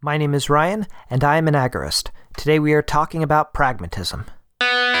My name is Ryan, and I am an agorist. Today we are talking about pragmatism.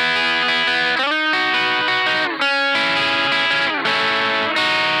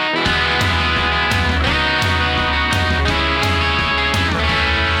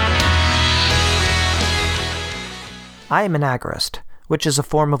 I am an agorist, which is a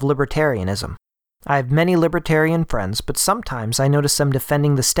form of libertarianism. I have many libertarian friends, but sometimes I notice them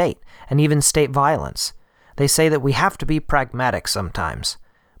defending the state, and even state violence. They say that we have to be pragmatic sometimes.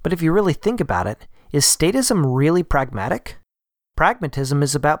 But if you really think about it, is statism really pragmatic? Pragmatism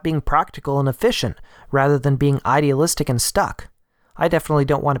is about being practical and efficient, rather than being idealistic and stuck. I definitely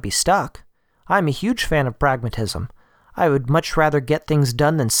don't want to be stuck. I'm a huge fan of pragmatism. I would much rather get things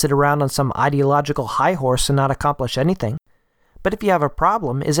done than sit around on some ideological high horse and not accomplish anything. But if you have a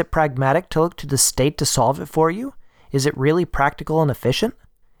problem, is it pragmatic to look to the state to solve it for you? Is it really practical and efficient?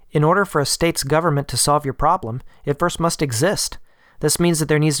 In order for a state's government to solve your problem, it first must exist. This means that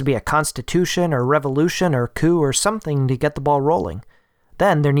there needs to be a constitution or revolution or coup or something to get the ball rolling.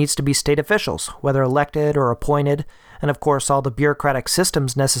 Then there needs to be state officials, whether elected or appointed, and of course all the bureaucratic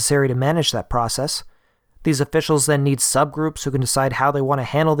systems necessary to manage that process. These officials then need subgroups who can decide how they want to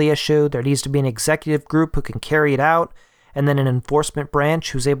handle the issue. There needs to be an executive group who can carry it out, and then an enforcement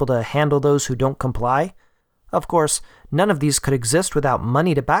branch who's able to handle those who don't comply. Of course, none of these could exist without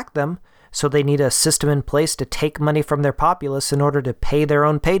money to back them, so they need a system in place to take money from their populace in order to pay their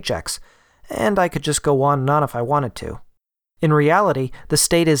own paychecks, and I could just go on and on if I wanted to. In reality, the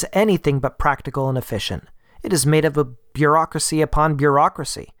state is anything but practical and efficient. It is made of a bureaucracy upon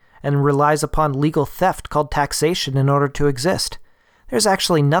bureaucracy, and relies upon legal theft called taxation in order to exist. There's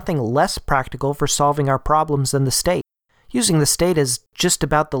actually nothing less practical for solving our problems than the state. Using the state is just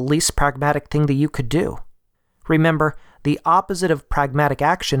about the least pragmatic thing that you could do. Remember, the opposite of pragmatic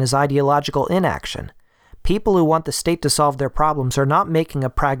action is ideological inaction. People who want the state to solve their problems are not making a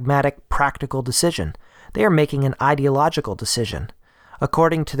pragmatic, practical decision. They are making an ideological decision.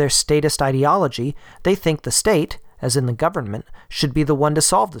 According to their statist ideology, they think the state, as in the government, should be the one to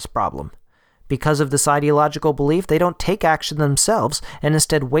solve this problem. Because of this ideological belief, they don't take action themselves and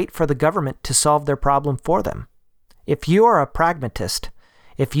instead wait for the government to solve their problem for them. If you are a pragmatist,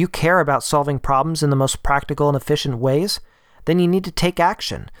 if you care about solving problems in the most practical and efficient ways, then you need to take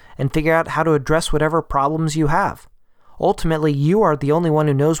action and figure out how to address whatever problems you have. Ultimately, you are the only one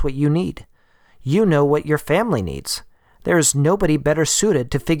who knows what you need. You know what your family needs. There is nobody better suited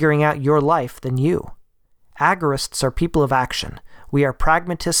to figuring out your life than you. Agorists are people of action. We are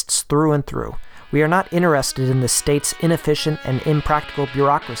pragmatists through and through. We are not interested in the state's inefficient and impractical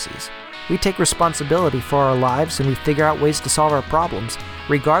bureaucracies. We take responsibility for our lives and we figure out ways to solve our problems,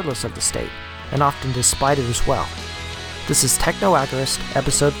 regardless of the state, and often despite it as well. This is Techno Agorist,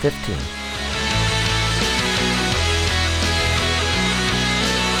 episode 15.